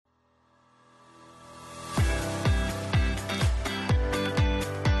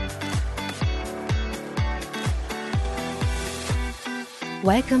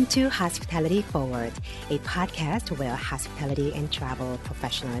Welcome to Hospitality Forward, a podcast where hospitality and travel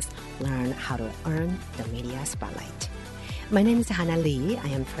professionals learn how to earn the media spotlight. My name is Hannah Lee. I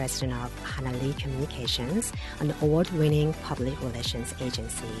am president of Hannah Lee Communications, an award-winning public relations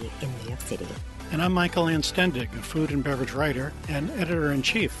agency in New York City. And I'm Michael Anstendig, a food and beverage writer and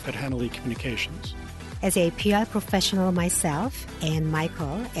editor-in-chief at Hannah Lee Communications. As a PR professional myself and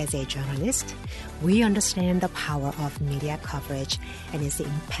Michael as a journalist, we understand the power of media coverage and its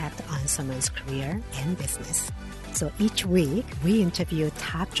impact on someone's career and business. So each week, we interview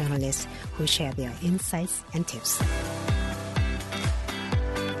top journalists who share their insights and tips.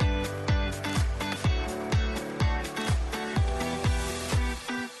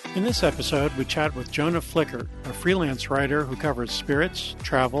 In this episode, we chat with Jonah Flickert, a freelance writer who covers spirits,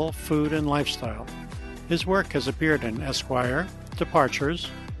 travel, food, and lifestyle. His work has appeared in Esquire, Departures,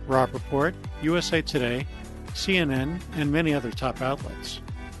 Robb Report, USA Today, CNN, and many other top outlets.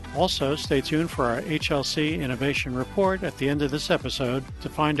 Also, stay tuned for our HLC Innovation Report at the end of this episode to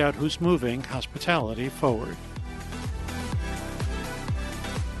find out who's moving hospitality forward.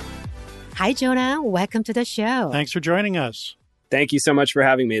 Hi, Jonah. Welcome to the show. Thanks for joining us. Thank you so much for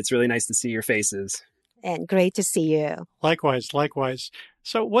having me. It's really nice to see your faces. And great to see you. Likewise.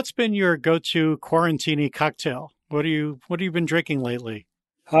 So what's been your go-to quarantini cocktail? What have you been drinking lately?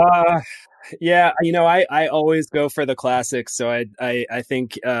 Yeah, I always go for the classics. So I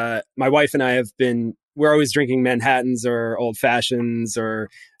think my wife and I we're always drinking Manhattans or old fashions or,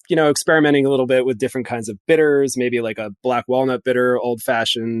 experimenting a little bit with different kinds of bitters, maybe like a black walnut bitter, old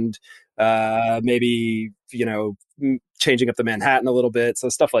fashioned, maybe, changing up the Manhattan a little bit. So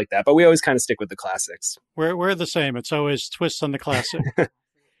stuff like that. But we always kind of stick with the classics. We're the same. It's always twists on the classic.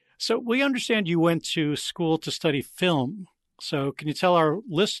 So we understand you went to school to study film. So can you tell our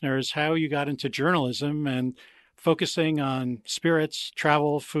listeners how you got into journalism and focusing on spirits,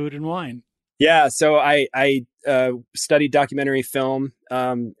 travel, food, and wine? Yeah, so I studied documentary film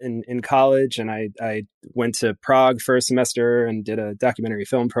in college, and I went to Prague for a semester and did a documentary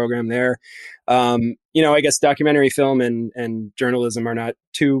film program there. I guess documentary film and journalism are not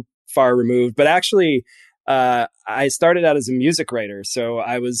too far removed, but actually, I started out as a music writer. So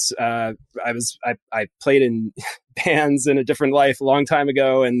I played in bands in a different life a long time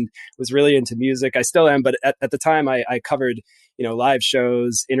ago and was really into music. I still am, but at the time I covered, live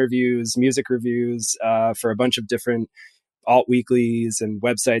shows, interviews, music reviews, for a bunch of different alt weeklies and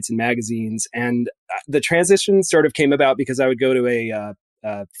websites and magazines. And the transition sort of came about because I would go to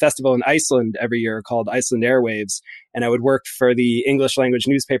a festival in Iceland every year called Iceland Airwaves. And I would work for the English language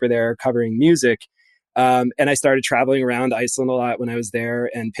newspaper there covering music. And I started traveling around Iceland a lot when I was there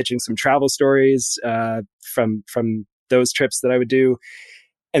and pitching some travel stories from those trips that I would do.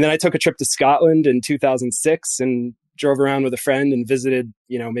 And then I took a trip to Scotland in 2006 and drove around with a friend and visited,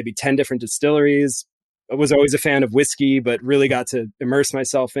 maybe 10 different distilleries. I was always a fan of whiskey, but really got to immerse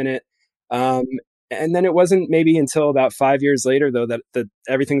myself in it. And then it wasn't maybe until about 5 years later, though, that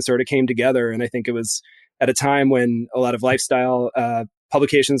everything sort of came together. And I think it was at a time when a lot of lifestyle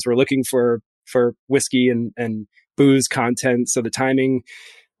publications were looking for whiskey and booze content. So the timing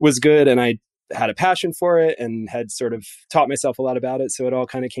was good. And I had a passion for it and had sort of taught myself a lot about it. So it all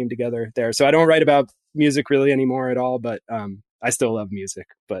kind of came together there. So I don't write about music really anymore at all, but I still love music.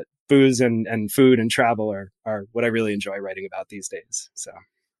 But booze and food and travel are what I really enjoy writing about these days. So.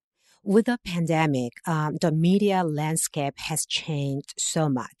 With the pandemic, the media landscape has changed so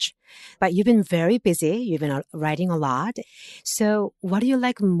much. But you've been very busy. You've been writing a lot. So what do you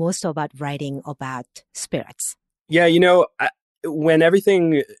like most about writing about spirits? Yeah, when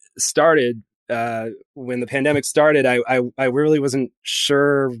everything started, when the pandemic started, I really wasn't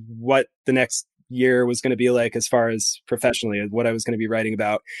sure what the next year was going to be like as far as professionally, what I was going to be writing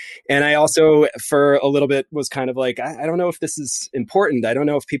about. And I also, for a little bit, was kind of like, I don't know if this is important. I don't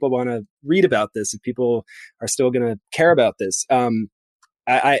know if people want to read about this, if people are still going to care about this.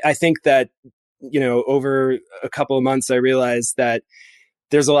 I think that, over a couple of months, I realized that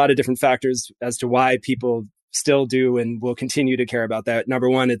there's a lot of different factors as to why people still do and will continue to care about that. Number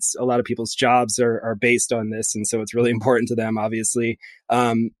one, it's a lot of people's jobs are based on this. And so it's really important to them, obviously.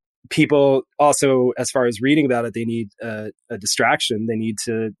 People also, as far as reading about it, they need a distraction. They need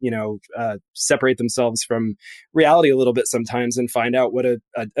to, separate themselves from reality a little bit sometimes and find out what a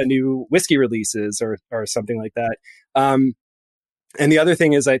new whiskey release is or something like that. And the other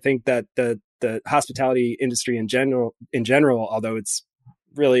thing is, I think that the hospitality industry in general, although it's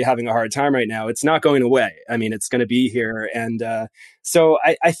really having a hard time right now, it's not going away. I mean, it's going to be here. And so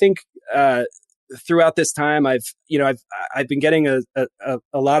I think throughout this time, I've been getting a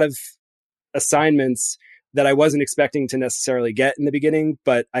lot of assignments that I wasn't expecting to necessarily get in the beginning.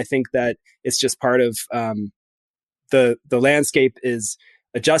 But I think that it's just part of the landscape is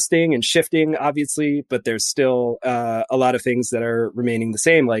adjusting and shifting, obviously, but there's still a lot of things that are remaining the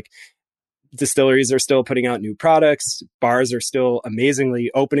same. Like distilleries are still putting out new products, bars are still amazingly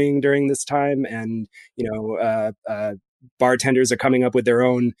opening during this time, and bartenders are coming up with their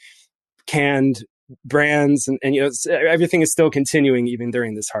own canned brands, and everything is still continuing even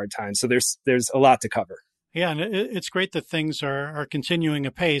during this hard time. So there's a lot to cover. Yeah, and it's great that things are continuing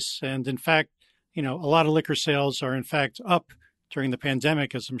apace, and in fact, a lot of liquor sales are in fact up during the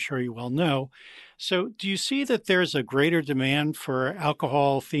pandemic, as I'm sure you well know. So do you see that there's a greater demand for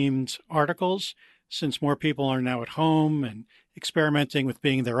alcohol-themed articles since more people are now at home and experimenting with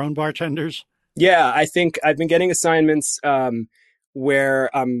being their own bartenders? Yeah, I think I've been getting assignments where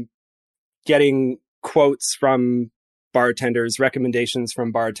I'm getting quotes from bartenders, recommendations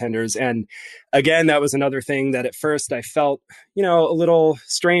from bartenders. And again, that was another thing that at first I felt, a little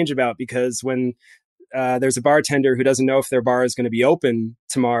strange about, because when there's a bartender who doesn't know if their bar is going to be open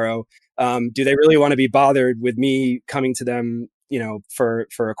tomorrow, do they really want to be bothered with me coming to them, for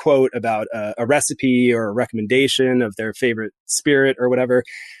a quote about a recipe or a recommendation of their favorite spirit or whatever?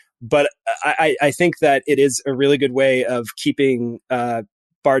 But I think that it is a really good way of keeping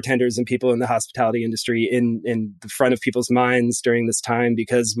bartenders and people in the hospitality industry in the front of people's minds during this time,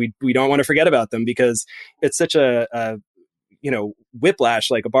 because we don't want to forget about them, because it's such a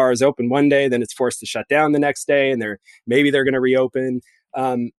whiplash. Like a bar is open one day, then it's forced to shut down the next day, and maybe they're going to reopen.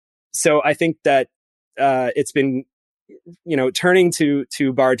 So I think that it's been, turning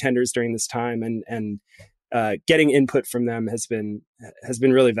to bartenders during this time and getting input from them has been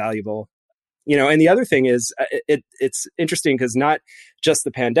really valuable. And the other thing is, it's interesting because not just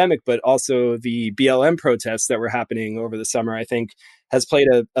the pandemic, but also the BLM protests that were happening over the summer, I think, has played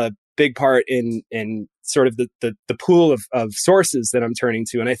a big part in sort of the pool of sources that I'm turning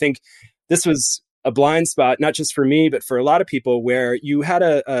to. And I think this was a blind spot, not just for me, but for a lot of people, where you had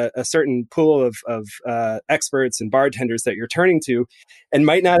a certain pool of experts and bartenders that you're turning to, and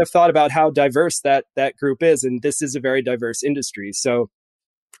might not have thought about how diverse that group is. And this is a very diverse industry. So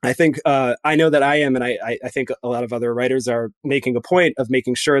I think I know that I am, and I think a lot of other writers are making a point of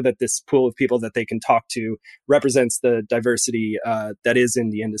making sure that this pool of people that they can talk to represents the diversity that is in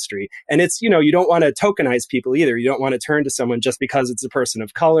the industry. And it's, you don't want to tokenize people either. You don't want to turn to someone just because it's a person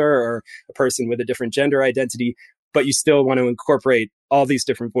of color or a person with a different gender identity, but you still want to incorporate all these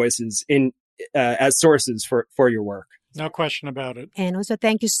different voices in as sources for your work. No question about it. And also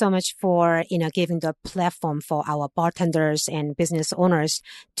thank you so much for, giving the platform for our bartenders and business owners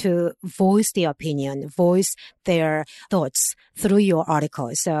to voice their opinion, voice their thoughts through your article.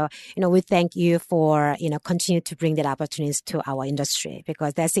 So, we thank you for, continue to bring that opportunities to our industry,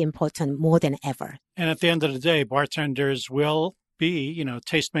 because that's important more than ever. And at the end of the day, bartenders will be,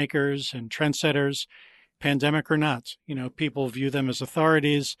 tastemakers and trendsetters, pandemic or not. People view them as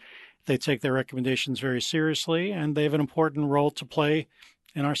authorities. They take their recommendations very seriously, and they have an important role to play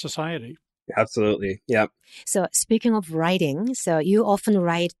in our society. Absolutely. Yeah. So speaking of writing, so you often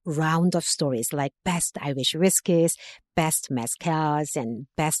write round of stories like best Irish whiskeys, best mezcals, and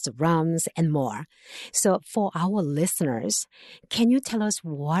best rums, and more. So for our listeners, can you tell us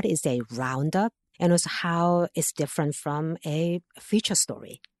what is a roundup, and also how it's different from a feature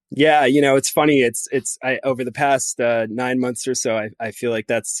story? Yeah, it's funny. Over the past 9 months or so, I feel like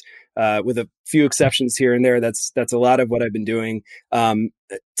that's with a few exceptions here and there, that's a lot of what I've been doing.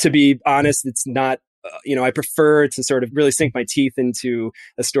 To be honest, it's not. I prefer to sort of really sink my teeth into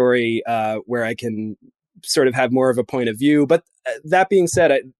a story where I can sort of have more of a point of view. But that being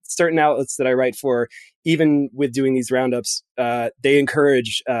said, certain outlets that I write for, even with doing these roundups, they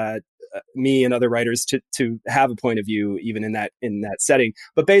encourage me and other writers to have a point of view, even in that setting.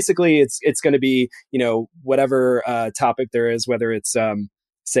 But basically, it's going to be whatever topic there is, whether it's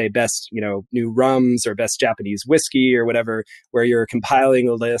say best new rums or best Japanese whiskey or whatever, where you're compiling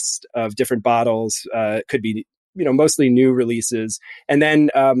a list of different bottles. Could be mostly new releases, and then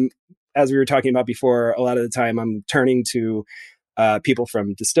as we were talking about before, a lot of the time I'm turning to people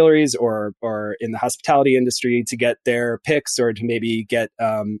from distilleries or in the hospitality industry to get their picks, or to maybe get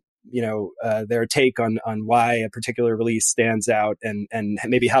their take on why a particular release stands out, and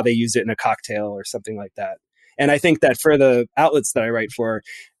maybe how they use it in a cocktail or something like that. And I think that for the outlets that I write for,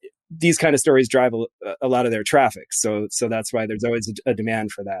 these kind of stories drive a lot of their traffic. So that's why there's always a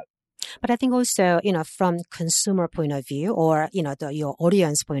demand for that. But I think also, from consumer point of view, or, your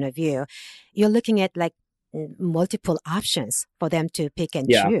audience point of view, you're looking at like multiple options for them to pick and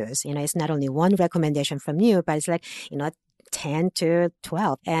choose. It's not only one recommendation from you, but it's like, 10 to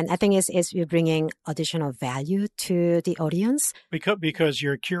 12. And I think it's you're bringing additional value to the audience. Because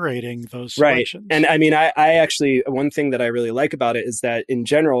you're curating those Right. selections. And I mean, I actually, one thing that I really like about it is that in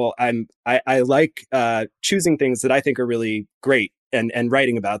general, I like choosing things that I think are really great and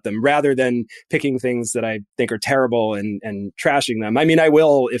writing about them rather than picking things that I think are terrible and trashing them. I mean, I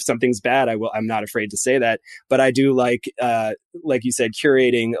will, if something's bad, I'm not afraid to say that, but I do like you said,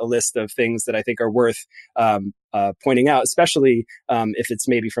 curating a list of things that I think are worth pointing out, especially if it's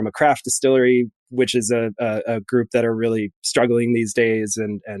maybe from a craft distillery, which is a group that are really struggling these days.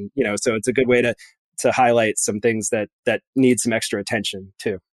 And so it's a good way to highlight some things that need some extra attention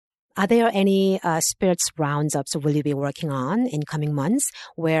too. Are there any spirits roundups will you be working on in coming months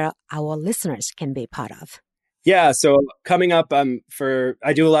where our listeners can be part of? Yeah, so coming up, I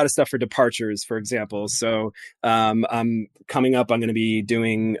do a lot of stuff for Departures, for example. So I'm coming up, I'm going to be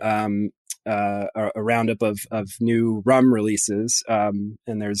doing a roundup of new rum releases, and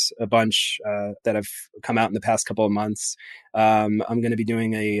there's a bunch that have come out in the past couple of months. I'm going to be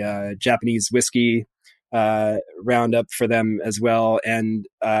doing a Japanese whiskey roundup for them as well, and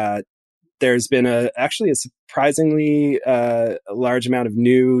there's been actually a surprisingly large amount of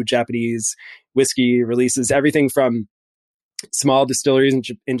new Japanese whiskey releases, everything from small distilleries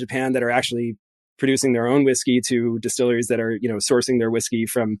in Japan that are actually producing their own whiskey to distilleries that are, sourcing their whiskey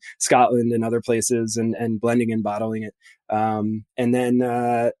from Scotland and other places and blending and bottling it. And then,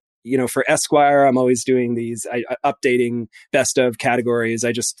 for Esquire, I'm always doing these updating best of categories.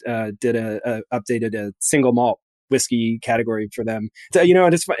 I just updated a single malt whiskey category for them. So,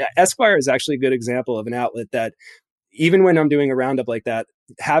 Esquire is actually a good example of an outlet that even when I'm doing a roundup like that,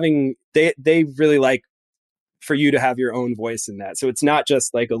 they really like for you to have your own voice in that. So it's not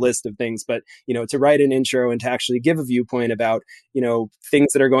just like a list of things, but, to write an intro and to actually give a viewpoint about,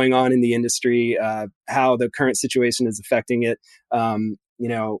 things that are going on in the industry, how the current situation is affecting it.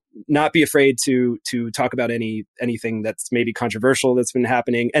 Not be afraid to talk about anything that's maybe controversial that's been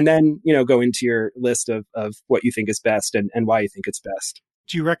happening, and then, go into your list of what you think is best and why you think it's best.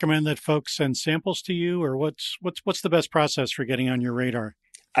 Do you recommend that folks send samples to you, or what's the best process for getting on your radar?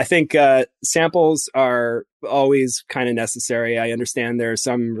 I think samples are always kind of necessary. I understand there are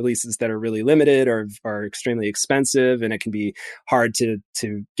some releases that are really limited or are extremely expensive, and it can be hard to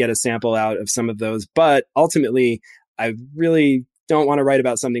get a sample out of some of those. But ultimately, I really don't want to write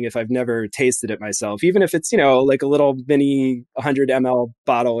about something if I've never tasted it myself, even if it's, like a little mini 100 ml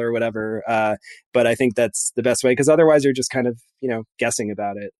bottle or whatever. But I think that's the best way, because otherwise you're just kind of, guessing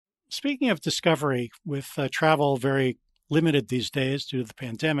about it. Speaking of discovery, with travel very limited these days due to the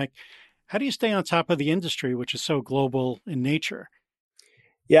pandemic, how do you stay on top of the industry, which is so global in nature?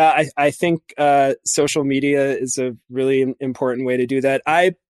 Yeah, I think social media is a really important way to do that.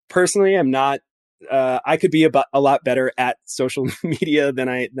 I personally am not. I could be a lot better at social media than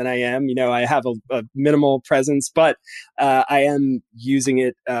I am. I have a minimal presence, but I am using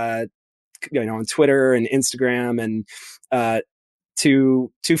it, on Twitter and Instagram, and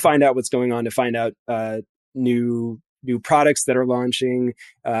to find out what's going on, to find out new products that are launching,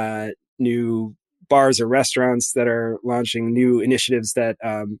 new bars or restaurants that are launching, new initiatives that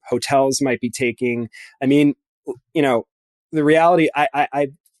hotels might be taking. I mean, the reality, I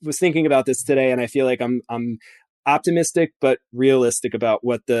was thinking about this today, and I feel like I'm optimistic but realistic about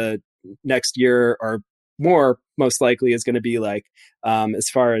what the next year or more most likely is going to be like, as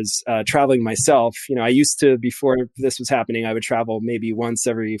far as traveling myself. I used to, before this was happening, I would travel maybe once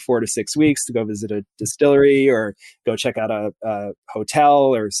every 4 to 6 weeks to go visit a distillery or go check out a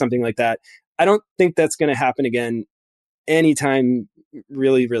hotel or something like that. I don't think that's going to happen again anytime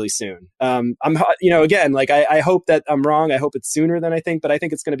really, really soon. Again, like I hope that I'm wrong. I hope it's sooner than I think, but I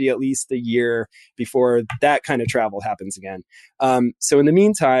think it's going to be at least a year before that kind of travel happens again. So in the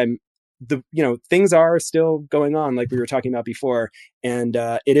meantime, things are still going on, like we were talking about before, and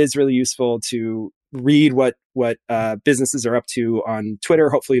it is really useful to read what businesses are up to on Twitter.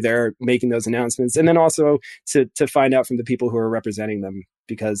 Hopefully they're making those announcements, and then also to find out from the people who are representing them,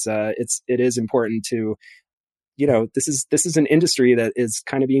 because it is important to, this is an industry that is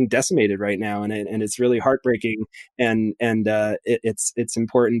kind of being decimated right now, and it's really heartbreaking, and it's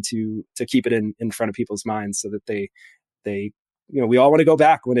important to keep it in front of people's minds so that they we all want to go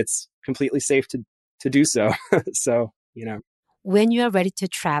back when it's completely safe to do so. So, when you are ready to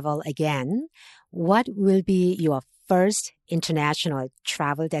travel again, what will be your first international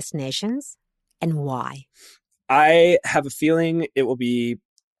travel destinations and why? I have a feeling it will be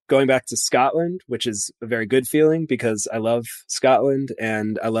going back to Scotland, which is a very good feeling because I love Scotland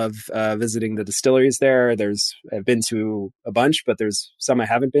and I love visiting the distilleries there. I've been to a bunch, but there's some I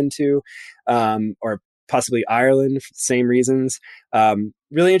haven't been to, or possibly Ireland for the same reasons.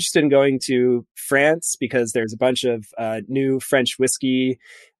 Really interested in going to France because there's a bunch of new French whiskey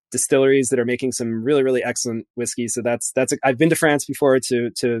distilleries that are making some really, really excellent whiskey. So I've been to France before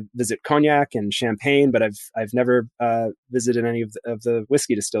to visit Cognac and Champagne, but I've never visited any of the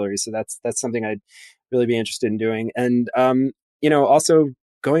whiskey distilleries. So that's something I'd really be interested in doing. And also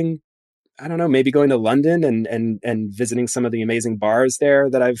going, I don't know, maybe going to London and visiting some of the amazing bars there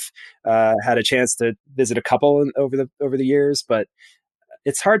that I've had a chance to visit a couple over the years. But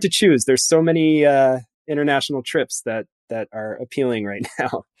it's hard to choose. There's so many international trips that are appealing right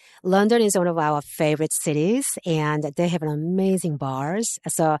now. London is one of our favorite cities, and they have an amazing bars.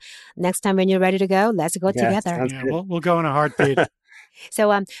 So next time when you're ready to go, let's go together. Yeah, we'll go in a heartbeat.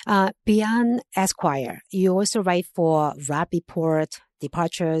 So beyond Esquire, you also write for Robb Report,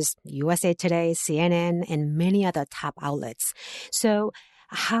 Departures, USA Today, CNN, and many other top outlets. So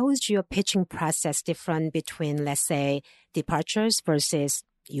how is your pitching process different between, let's say, Departures versus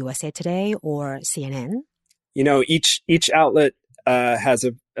USA Today or CNN? Each outlet has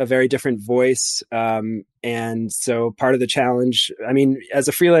a very different voice. And so part of the challenge, I mean, as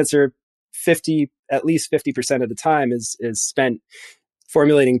a freelancer, at least 50% of the time is spent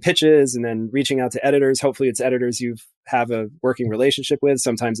formulating pitches and then reaching out to editors. Hopefully it's editors you have a working relationship with.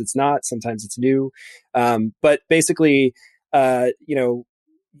 Sometimes it's not, sometimes it's new. But basically,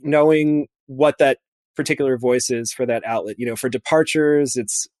 knowing what that particular voice is for that outlet, for Departures,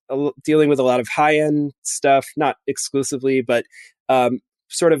 it's dealing with a lot of high-end stuff, not exclusively, but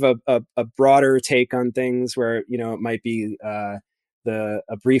sort of a broader take on things where, it might be a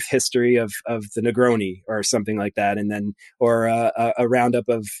brief history of the Negroni or something like that. And then, or a roundup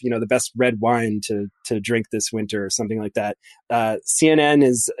of, the best red wine to drink this winter or something like that. CNN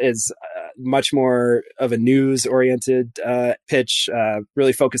is much more of a news oriented pitch,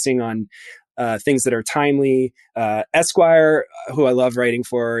 really focusing on things that are timely. Esquire, who I love writing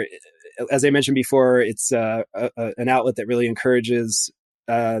for, as I mentioned before, it's an outlet that really encourages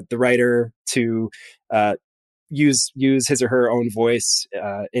the writer to use his or her own voice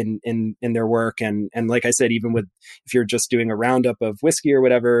in their work, and like I said, even if you're just doing a roundup of whiskey or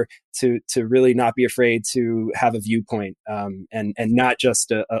whatever, to really not be afraid to have a viewpoint and not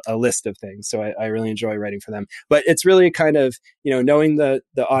just a list of things. So I really enjoy writing for them. But it's really kind of knowing the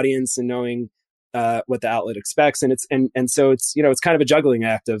audience and knowing what the outlet expects, and so it's it's kind of a juggling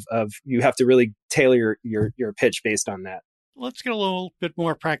act of you have to really tailor your pitch based on that. Let's get a little bit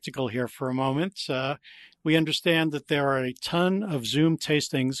more practical here for a moment. We understand that there are a ton of Zoom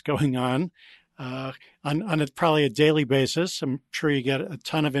tastings going on probably a daily basis. I'm sure you get a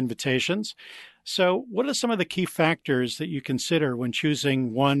ton of invitations. So what are some of the key factors that you consider when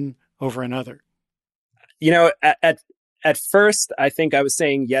choosing one over another? At first, I think I was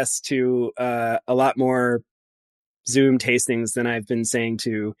saying yes to a lot more Zoom tastings than I've been saying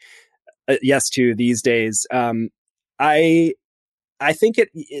yes to these days. I think it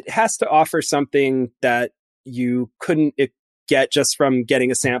has to offer something that you couldn't get just from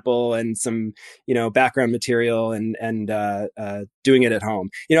getting a sample and some, background material and doing it at home.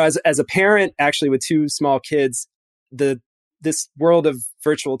 As a parent, actually, with two small kids, this world of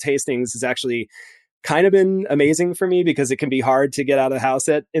virtual tastings has actually kind of been amazing for me because it can be hard to get out of the house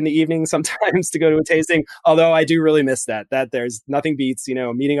in the evening sometimes to go to a tasting. Although I do really miss that there's nothing beats,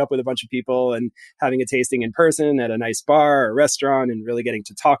 meeting up with a bunch of people and having a tasting in person at a nice bar or restaurant and really getting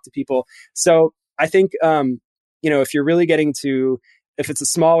to talk to people. So I think, if you're really if it's a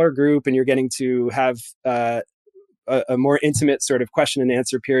smaller group and you're getting to have a more intimate sort of question and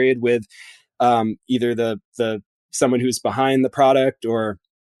answer period with either the someone who's behind the product, or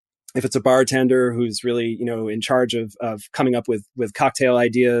if it's a bartender who's really, in charge of coming up with cocktail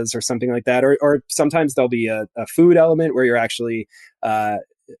ideas or something like that, or sometimes there'll be a food element where you're actually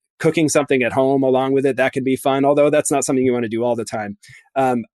cooking something at home along with it. That can be fun, although that's not something you want to do all the time.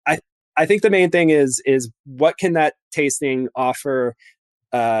 I think the main thing is what can that tasting offer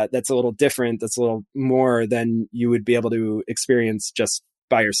that's a little different, that's a little more than you would be able to experience just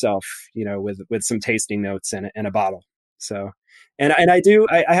by yourself, with some tasting notes and a bottle. So, and I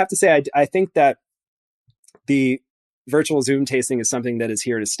have to say, I think that the virtual Zoom tasting is something that is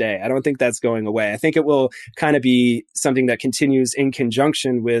here to stay. I don't think that's going away. I think it will kind of be something that continues in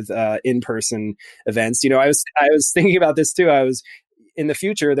conjunction with in-person events. I was thinking about this too. In the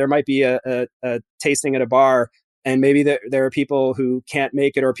future, there might be a tasting at a bar, and maybe there are people who can't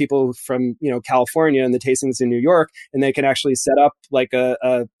make it, or people from California, and the tastings in New York, and they can actually set up like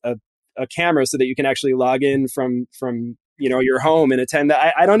a camera so that you can actually log in from your home and attend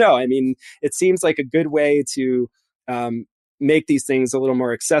that. I don't know. I mean, it seems like a good way to make these things a little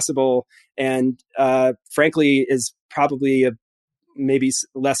more accessible, and frankly is probably a maybe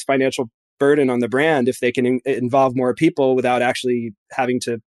less financial burden on the brand if they can involve more people without actually having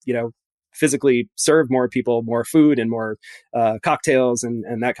to, physically serve more people more food and more cocktails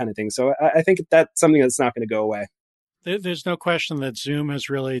and that kind of thing. So I think that's something that's not going to go away. There's no question that Zoom has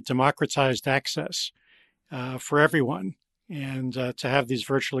really democratized access for everyone. And to have these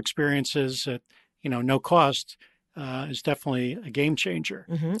virtual experiences at, no cost is definitely a game changer.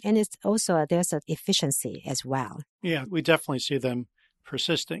 Mm-hmm. And it's also, there's an efficiency as well. Yeah, we definitely see them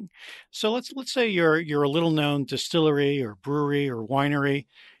persisting. So let's say you're a little known distillery or brewery or winery,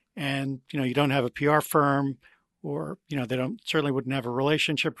 and you don't have a PR firm, or they certainly wouldn't have a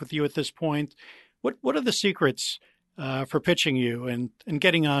relationship with you at this point. What are the secrets for pitching you and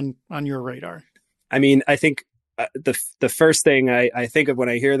getting on your radar? I mean, I think the first thing I think of when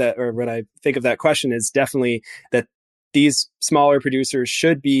I hear that, or when I think of that question, is definitely that these smaller producers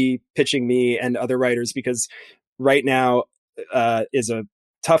should be pitching me and other writers, because right now is a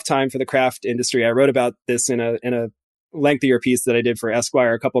tough time for the craft industry. I wrote about this in a lengthier piece that I did for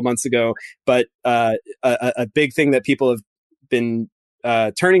Esquire a couple of months ago. But a big thing that people have been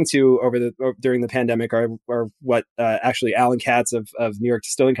turning to during the pandemic are what actually Alan Katz of New York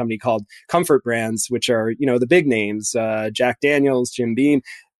Distilling Company called comfort brands, which are the big names, Jack Daniel's, Jim Beam,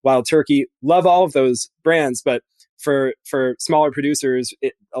 Wild Turkey. Love all of those brands, but for smaller producers,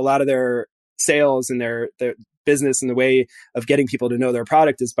 a lot of their sales and their business and the way of getting people to know their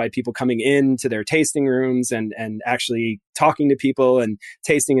product is by people coming into their tasting rooms and actually talking to people and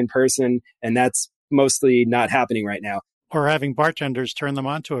tasting in person. And that's mostly not happening right now. Or having bartenders turn them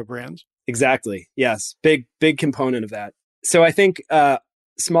onto a brand. Exactly. Yes. Big component of that. So I think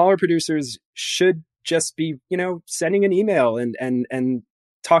smaller producers should just be, sending an email and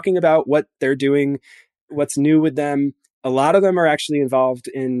talking about what they're doing, what's new with them. A lot of them are actually involved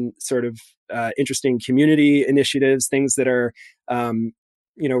in sort of interesting community initiatives, things that are,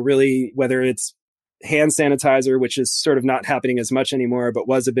 really, whether it's hand sanitizer, which is sort of not happening as much anymore, but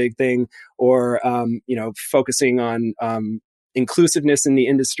was a big thing, or, focusing on inclusiveness in the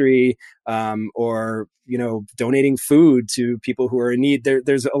industry, or, donating food to people who are in need.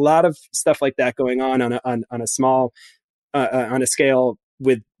 There's a lot of stuff like that going on a small, on a scale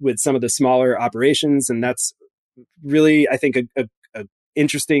with some of the smaller operations. And that's really, I think, a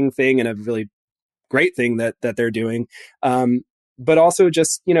interesting thing and a really great thing that they're doing. But also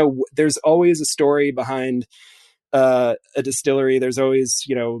just, there's always a story behind a distillery. There's always,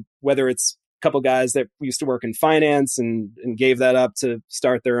 whether it's a couple guys that used to work in finance and gave that up to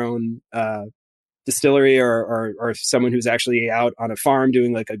start their own distillery, or someone who's actually out on a farm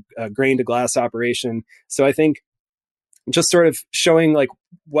doing like a grain to glass operation. So I think just sort of showing like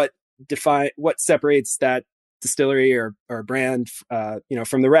what separates that distillery or brand,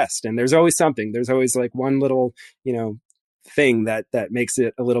 from the rest. And there's always something. There's always like one little, thing that makes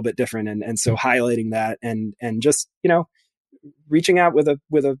it a little bit different. And so highlighting that and just, reaching out with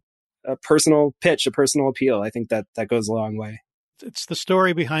a personal pitch, a personal appeal. I think that goes a long way. It's the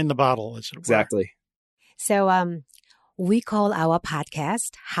story behind the bottle, as it were. Exactly. So we call our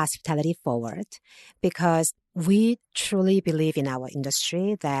podcast Hospitality Forward because we truly believe in our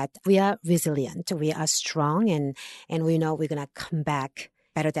industry that we are resilient, we are strong, and we know we're going to come back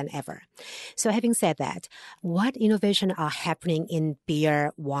better than ever. So having said that, what innovation are happening in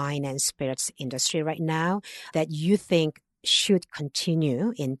beer, wine, and spirits industry right now that you think should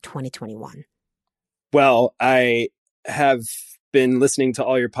continue in 2021? Well, I have been listening to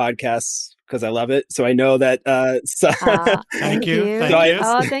all your podcasts because I love it. So I know that. Thank you.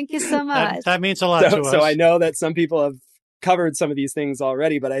 Thank you so much. That means a lot to us. So I know that some people have covered some of these things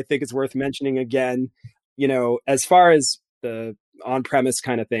already, but I think it's worth mentioning again, as far as the on-premise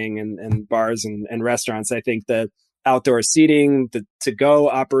kind of thing and bars and restaurants, I think the outdoor seating, the to-go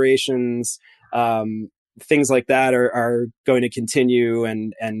operations, things like that are going to continue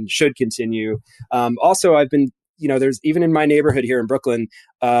and should continue. Also, I've been, there's even in my neighborhood here in Brooklyn,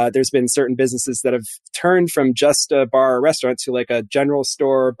 there's been certain businesses that have turned from just a bar or restaurant to like a general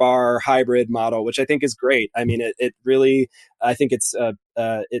store bar hybrid model, which I think is great. I mean, it really, I think it's,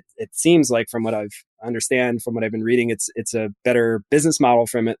 it seems like from what I've understand, from what I've been reading, it's a better business model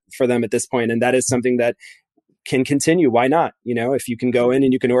for them at this point. And that is something that can continue. Why not? If you can go in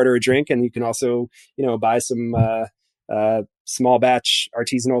and you can order a drink and you can also, buy some, small batch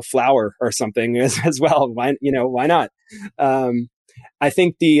artisanal flour or something as well. Why not? I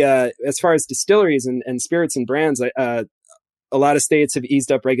think as far as distilleries and spirits and brands, a lot of states have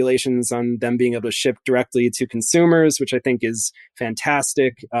eased up regulations on them being able to ship directly to consumers, which I think is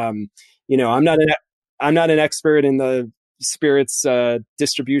fantastic. I'm not an expert in the spirits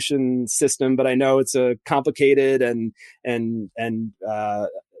distribution system, but I know it's a complicated and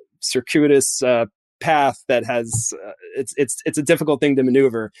circuitous path that has it's a difficult thing to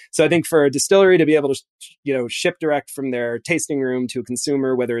maneuver. So I think for a distillery to be able to ship direct from their tasting room to a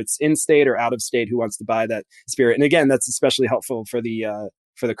consumer, whether it's in state or out of state, who wants to buy that spirit, and again, that's especially helpful for the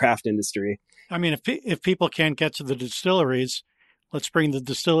craft industry. I mean, if people can't get to the distilleries, let's bring the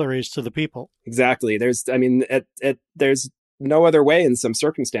distilleries to the people. Exactly. There's no other way in some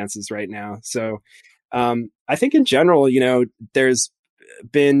circumstances right now. So I think in general, there's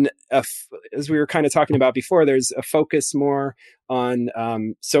been as we were kind of talking about before, there's a focus more on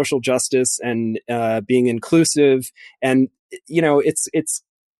social justice and being inclusive, and it's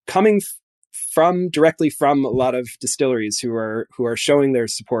coming directly from a lot of distilleries who are showing their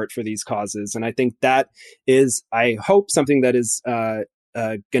support for these causes, and I think that is, I hope, something that is going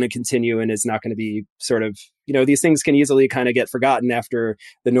to continue and is not going to be sort of, these things can easily kind of get forgotten after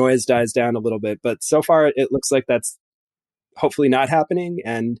the noise dies down a little bit, but so far it looks like that's hopefully not happening.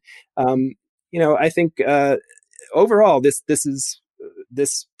 And, I think overall, this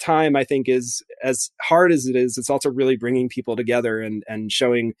time, I think, is as hard as it is, it's also really bringing people together and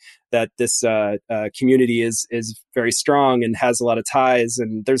showing that this community is very strong and has a lot of ties.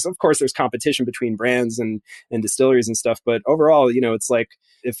 And there's competition between brands and distilleries and stuff. But overall, it's like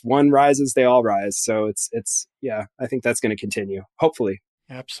if one rises, they all rise. So I think that's going to continue, hopefully.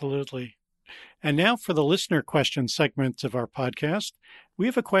 Absolutely. And now for the listener question segment of our podcast, we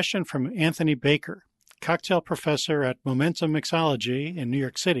have a question from Anthony Baker, cocktail professor at Momentum Mixology in New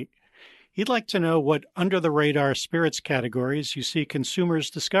York City. He'd like to know what under-the-radar spirits categories you see consumers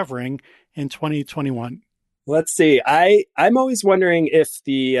discovering in 2021. Let's see. I'm always wondering if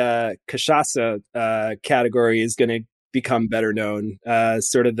the cachaça category is going to become better known,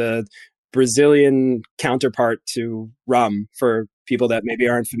 sort of the Brazilian counterpart to rum for people that maybe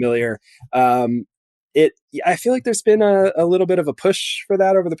aren't familiar. I feel like there's been a little bit of a push for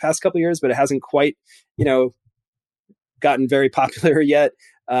that over the past couple of years, but it hasn't quite, gotten very popular yet.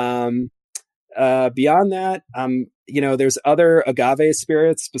 Beyond that, there's other agave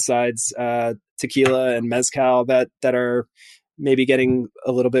spirits besides tequila and mezcal that are maybe getting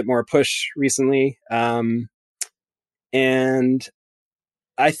a little bit more push recently. And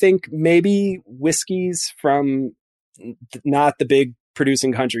I think maybe whiskeys from not the big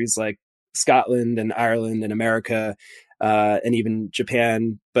producing countries like Scotland and Ireland and America, and even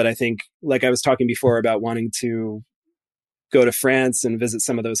Japan. But I think, like I was talking before about wanting to go to France and visit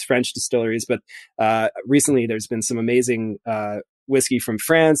some of those French distilleries. But recently there's been some amazing whiskey from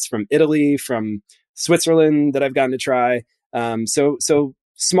France, from Italy, from Switzerland that I've gotten to try. So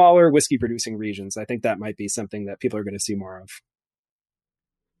smaller whiskey producing regions. I think that might be something that people are going to see more of.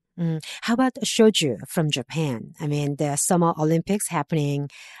 How about shoju from Japan? I mean, the Summer Olympics happening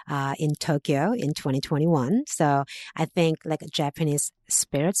in Tokyo in 2021. So I think like Japanese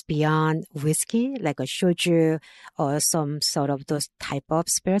spirits beyond whiskey, like a shoju or some sort of those type of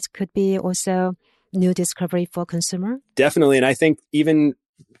spirits could be also new discovery for consumer. Definitely. And I think even,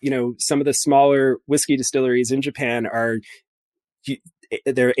 some of the smaller whiskey distilleries in Japan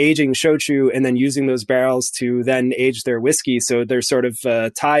they're aging shochu and then using those barrels to then age their whiskey. So there's sort of a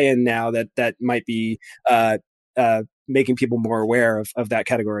tie-in now that might be making people more aware of that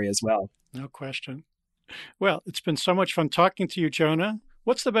category as well. No question. Well, it's been so much fun talking to you, Jonah.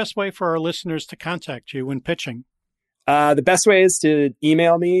 What's the best way for our listeners to contact you when pitching? The best way is to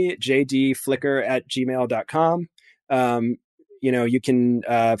email me, jdflicker@gmail.com. You can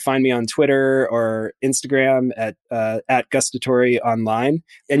find me on Twitter or Instagram at Gustatory Online,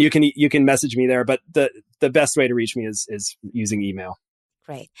 and you can message me there. But the best way to reach me is using email.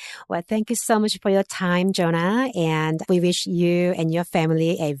 Great. Well, thank you so much for your time, Jonah, and we wish you and your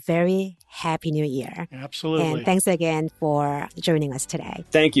family a very happy New Year. Absolutely. And thanks again for joining us today.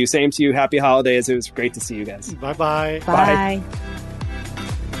 Thank you. Same to you. Happy holidays. It was great to see you guys. Bye-bye. Bye.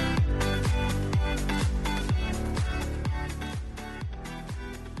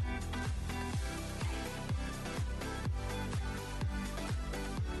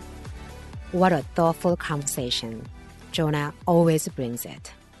 What a thoughtful conversation. Jonah always brings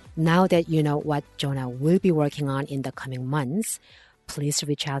it. Now that you know what Jonah will be working on in the coming months, please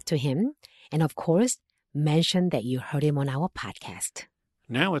reach out to him. And of course, mention that you heard him on our podcast.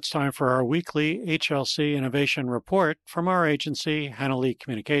 Now it's time for our weekly HLC Innovation Report from our agency, Hannah Lee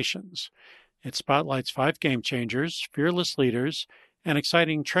Communications. It spotlights 5 game changers, fearless leaders, and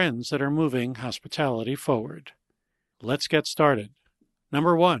exciting trends that are moving hospitality forward. Let's get started.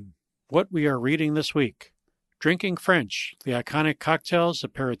 Number 1. What we are reading this week. Drinking French, the iconic cocktails,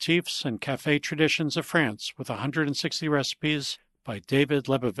 aperitifs, and café traditions of France with 160 recipes by David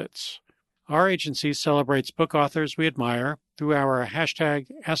Lebovitz. Our agency celebrates book authors we admire through our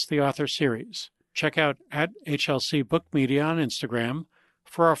hashtag AskTheAuthor series. Check out @HLC Book Media on Instagram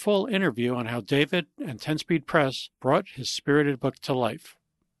for our full interview on how David and 10-Speed Press brought his spirited book to life.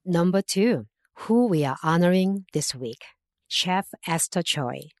 Number 2, who we are honoring this week. Chef Esther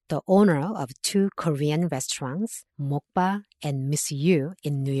Choi, the owner of 2 Korean restaurants, Mokba and Miss Yu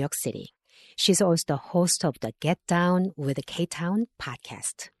in New York City. She's also the host of the Get Down with K-Town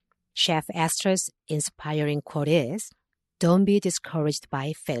podcast. Chef Esther's inspiring quote is, "Don't be discouraged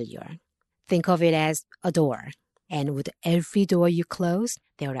by failure. Think of it as a door, and with every door you close,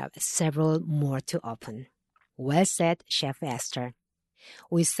 there are several more to open." Well said, Chef Esther.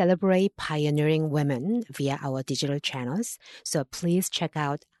 We celebrate pioneering women via our digital channels, so please check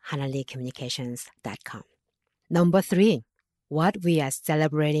out hanaleecommunications.com. Number 3, what we are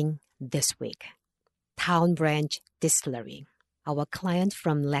celebrating this week. Town Branch Distillery, our client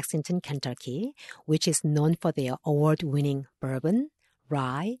from Lexington, Kentucky, which is known for their award-winning bourbon,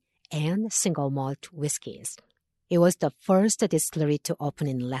 rye, and single malt whiskeys. It was the first distillery to open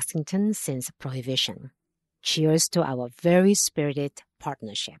in Lexington since Prohibition. Cheers to our very spirited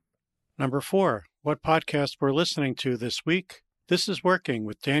partnership. Number 4, what podcast we're listening to this week. This is Working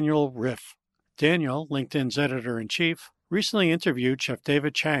with Daniel Riff. Daniel, LinkedIn's editor-in-chief, recently interviewed Chef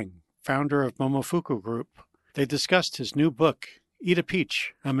David Chang, founder of Momofuku Group. They discussed his new book, Eat a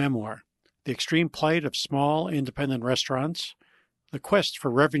Peach, a memoir, the extreme plight of small, independent restaurants, the quest for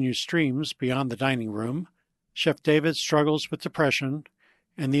revenue streams beyond the dining room, Chef David's struggles with depression,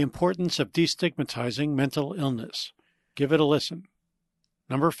 and the importance of destigmatizing mental illness. Give it a listen.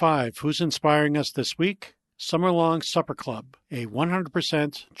 Number 5, who's inspiring us this week? Summerlong Supper Club, a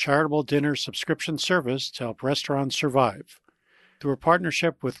 100% charitable dinner subscription service to help restaurants survive. Through a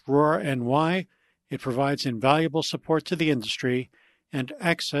partnership with Roar NY, it provides invaluable support to the industry and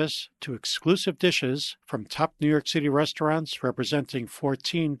access to exclusive dishes from top New York City restaurants representing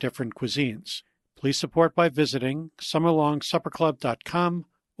 14 different cuisines. Please support by visiting summerlongsupperclub.com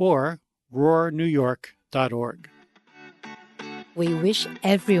or roarnewyork.org. We wish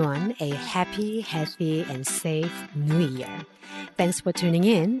everyone a happy, healthy, and safe New Year. Thanks for tuning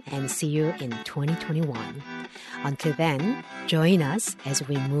in and see you in 2021. Until then, join us as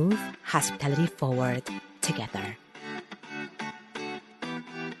we move hospitality forward together.